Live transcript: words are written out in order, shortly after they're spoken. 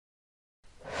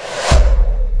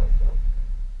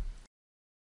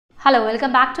Hello,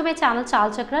 welcome back to my channel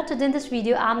Chaalchakra. Today in this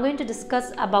video, I'm going to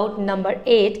discuss about number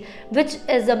 8, which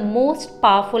is the most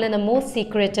powerful and the most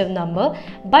secretive number.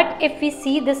 But if we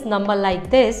see this number like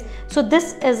this, so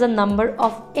this is a number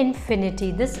of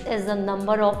infinity. This is a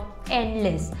number of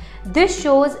endless. This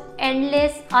shows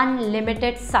endless,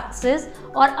 unlimited success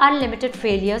or unlimited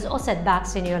failures or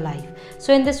setbacks in your life.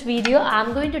 So in this video,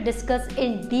 I'm going to discuss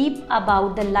in deep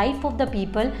about the life of the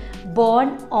people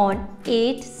born on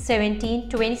 8, 17,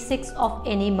 26 of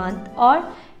any month,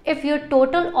 or if your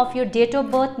total of your date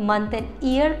of birth, month and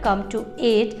year come to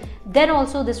 8, then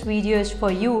also this video is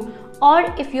for you. Or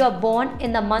if you are born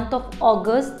in the month of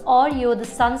August, or you're the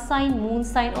sun sign, moon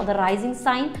sign or the rising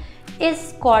sign is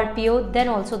Scorpio, then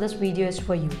also this video is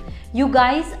for you. You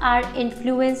guys are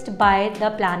influenced by the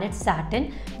planet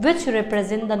Saturn, which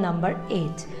represent the number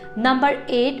 8. Number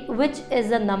 8, which is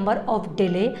the number of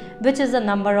delay, which is the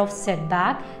number of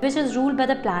setback, which is ruled by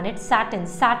the planet Saturn.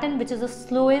 Saturn, which is the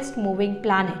slowest moving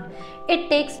planet. It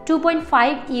takes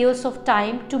 2.5 years of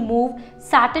time to move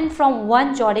Saturn from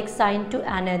one zodiac sign to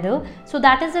another. So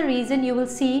that is the reason you will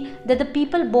see that the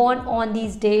people born on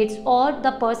these dates, or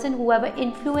the person who have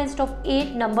influenced of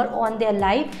 8 number on their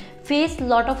life, face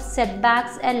lot of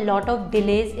setbacks and lot of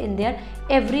delays in their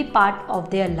every part of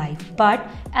their life. But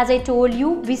as I told you,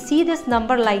 we see this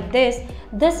number like this.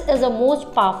 This is the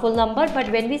most powerful number, but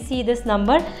when we see this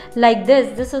number like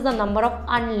this is the number of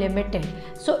unlimited.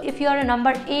 So if you are a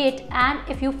number 8 and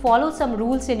if you follow some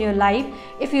rules in your life,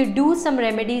 if you do some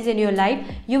remedies in your life,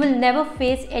 you will never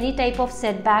face any type of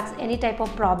setbacks, any type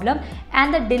of problem,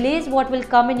 and the delays what will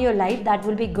come in your life, that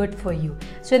will be good for you.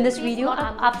 So in this video,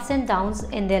 ups and downs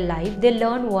in their life, they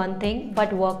learn one thing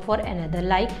but work for another.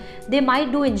 Like they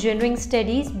might do engineering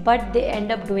studies, but they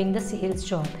end up doing the sales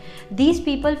job. These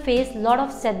people face lot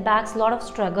of setbacks, lot of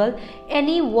struggle.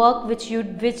 Any work which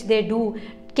they do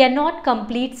cannot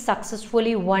complete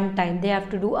successfully one time. They have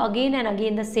to do again and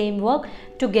again the same work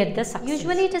to get the success.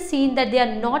 Usually it is seen that they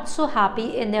are not so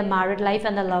happy in their married life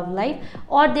and the love life,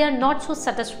 or they are not so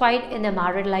satisfied in their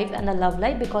married life and the love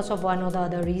life because of one or the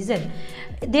other reason.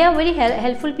 They are very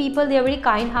helpful people, they are very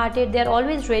kind hearted, they are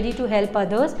always ready to help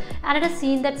others, and it is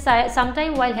seen that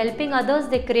sometimes while helping others,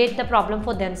 they create the problem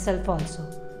for themselves also.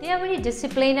 They are very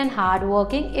disciplined and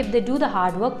hardworking. If they do the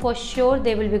hard work, for sure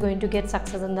they will be going to get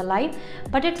success in the life.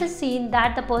 But it is seen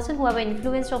that the person who have an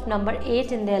influence of number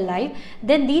 8 in their life,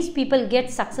 then these people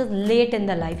get success late in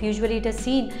the life. Usually it is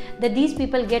seen that these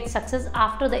people get success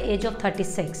after the age of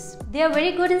 36. They are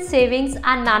very good in savings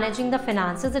and managing the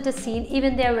finances. It is seen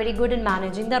even they are very good in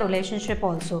managing the relationship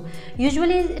also.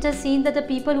 Usually it is seen that the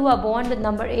people who are born with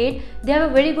number 8, they have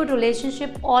a very good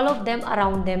relationship, all of them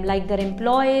around them, like their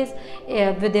employees,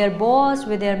 with their boss,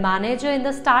 with their manager. In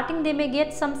the starting they may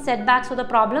get some setbacks or the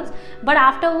problems, but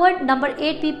afterward number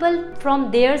 8 people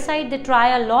from their side, they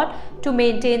try a lot to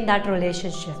maintain that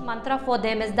relationship. Mantra for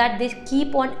them is that they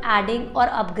keep on adding or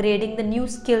upgrading the new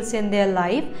skills in their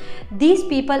life. These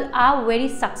people are very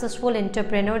successful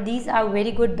entrepreneurs. These are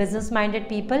very good business minded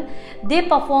people. They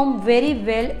perform very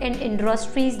well in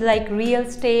industries like real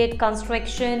estate,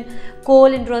 construction, coal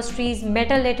industries,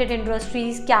 metal related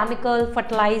industries, chemical,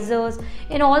 fertilizers.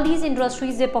 In all these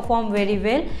industries they perform very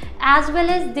well, as well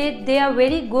as they are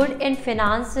very good in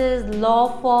finances,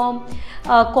 law firm,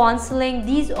 counseling.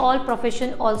 These all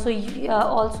profession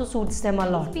also suits them a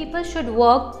lot. People should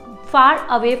work far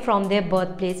away from their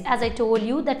birthplace. As I told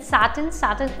you that Saturn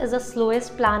is the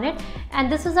slowest planet, and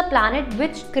this is a planet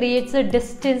which creates a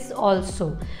distance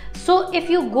also. So if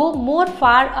you go more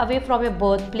far away from your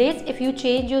birthplace, if you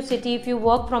change your city, if you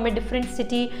work from a different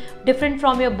city, different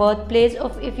from your birthplace,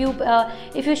 or if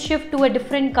you shift to a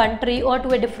different country or to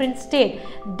a different state,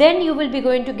 then you will be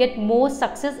going to get more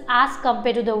success as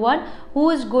compared to the one who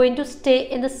is going to stay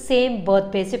in the same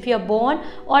birthplace. If you are born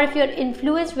or if you are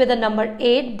influenced with the number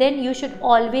 8, then you should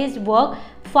always work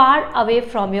far away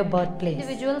from your birthplace.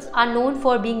 Individuals are known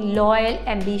for being loyal,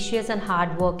 ambitious and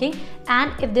hardworking,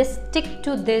 and if they stick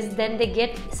to this, then they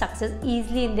get success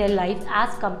easily in their life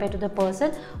as compared to the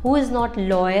person who is not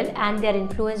loyal and they are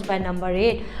influenced by number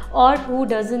 8, or who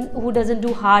doesn't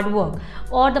do hard work,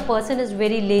 or the person is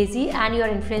very lazy and you are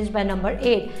influenced by number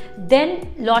 8.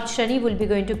 Then Lord Shani will be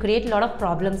going to create a lot of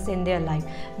problems in their life,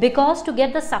 because to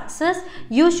get the success,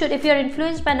 you should, if you are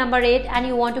influenced by number 8 and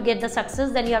you want to get the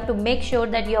success, then you have to make sure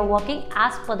that you are working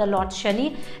as per the Lord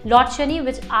Shani,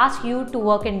 which asks you to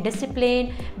work in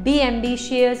discipline, be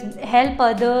ambitious, help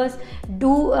others,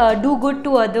 do good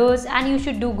to others, and you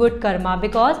should do good karma,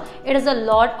 because it is a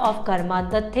lot of karma.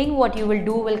 The thing what you will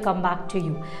do will come back to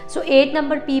you. So 8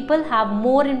 number people have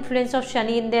more influence of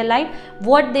Shani in their life.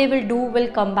 What they will do will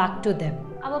come back to them.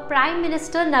 Our Prime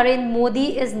Minister Narendra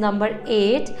Modi is number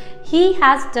 8. He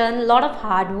has done a lot of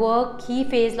hard work. He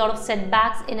faced a lot of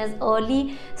setbacks in his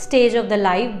early stage of the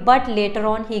life, but later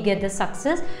on he get the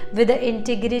success with the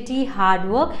integrity, hard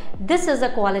work. This is the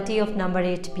quality of number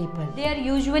 8 people. They are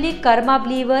usually karma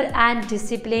believer and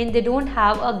disciplined. They don't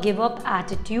have a give up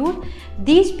attitude.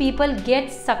 These people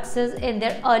get success in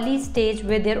their early stage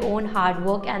with their own hard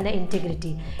work and the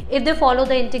integrity. If they follow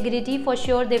the integrity, for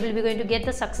sure they will be going to get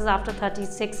the success after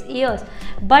 36 years.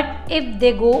 But if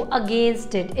they go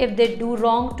against it, if they do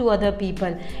wrong to other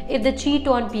people, if they cheat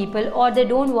on people, or they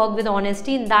don't work with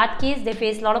honesty, in that case they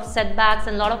face a lot of setbacks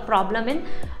and a lot of problem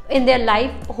in their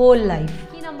life, whole life.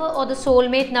 Lucky number or the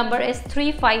soulmate number is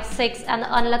 356, and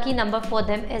the unlucky number for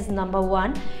them is number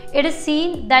 1. It is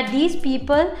seen that these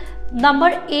people,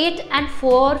 number 8 and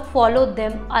 4 follow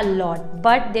them a lot,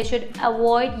 but they should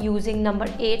avoid using number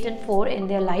 8 and 4 in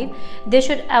their life. They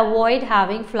should avoid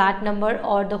having flat number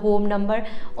or the home number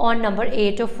on number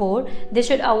 8 or 4. They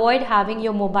should avoid having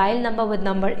your mobile number with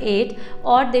number 8,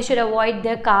 or they should avoid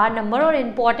their car number or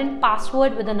important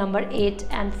password with the number 8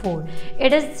 and 4.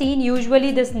 It is seen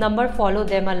usually this number follow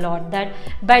them a lot, that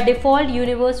by default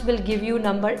universe will give you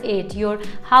number 8. Your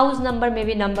house number may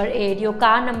be number 8, your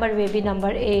car number may be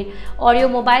number 8, or your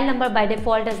mobile number by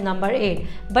default is number 8,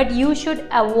 but you should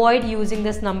avoid using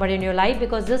this number in your life,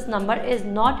 because this number is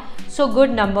not so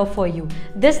good number for you.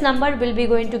 This number will be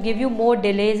going to give you more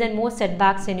delays and more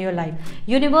setbacks in your life.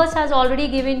 Universe has already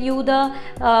given you the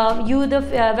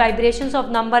vibrations of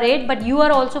number 8, but you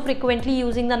are also frequently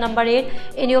using the number 8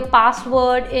 in your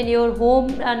password, in your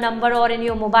home number, or in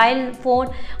your mobile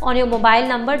phone, on your mobile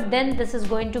number. Then this is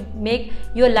going to make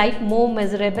your life more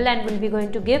miserable and will be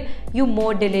going to give you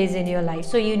more delays in your life.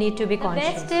 So you need to be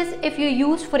conscious. The best is if you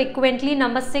use frequently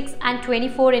number 6 and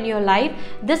 24 in your life.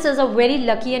 This is a very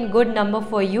lucky and good number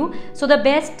for you. So the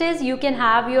best is you can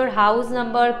have your house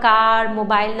number, car,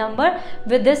 mobile number.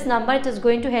 With this number, it is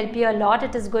going to help you a lot.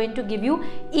 It is going to give you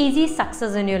easy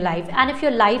success in your life. And if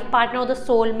your life partner or the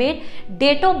soulmate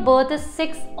date of birth is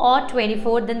 6 or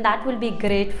 24, then that will be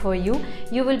great for you.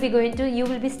 You will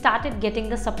be started getting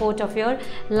the support of your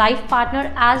life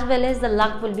partner, as well as the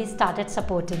luck will be started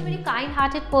supporting. Very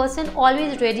kind-hearted person,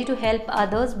 always ready to help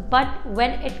others, but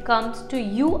when it comes to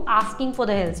you asking for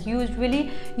the help,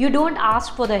 usually you don't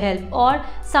ask for the help, or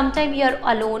sometimes you are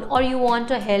alone or you want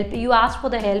to help, you ask for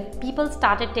the help, people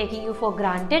started taking you for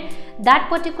granted. That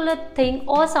particular thing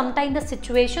or sometimes the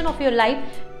situation of your life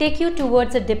take you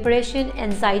towards a depression,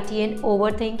 anxiety and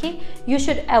overthinking. You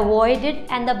should avoid it,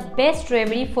 and the best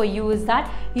remedy for you is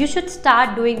that you should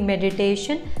start doing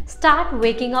meditation. Start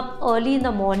waking up early in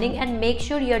the morning and make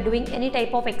sure you are doing any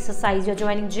type of exercise. You're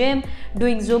joining gym,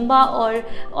 doing Zumba,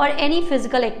 or any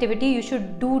physical activity you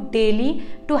should do daily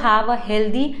to have a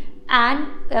healthy and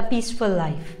a peaceful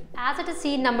life. As it is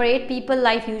seen, number 8 people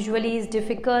life usually is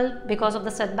difficult because of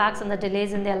the setbacks and the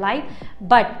delays in their life,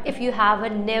 but if you have a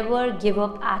never give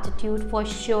up attitude, for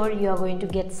sure you are going to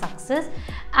get success.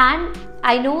 And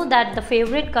I know that the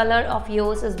favorite color of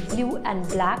yours is blue and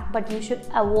black, but you should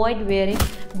avoid wearing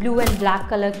blue and black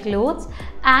color clothes,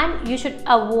 and you should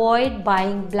avoid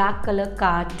buying black color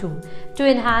car too. To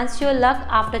enhance your luck,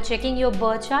 after checking your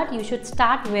birth chart, you should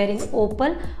start wearing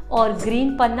opal or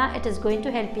green panna. It is going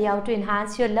to help you out to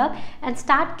enhance your luck and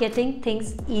start getting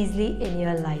things easily in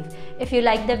your life. If you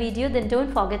like the video, then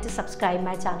don't forget to subscribe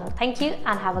my channel. Thank you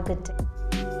and have a good day.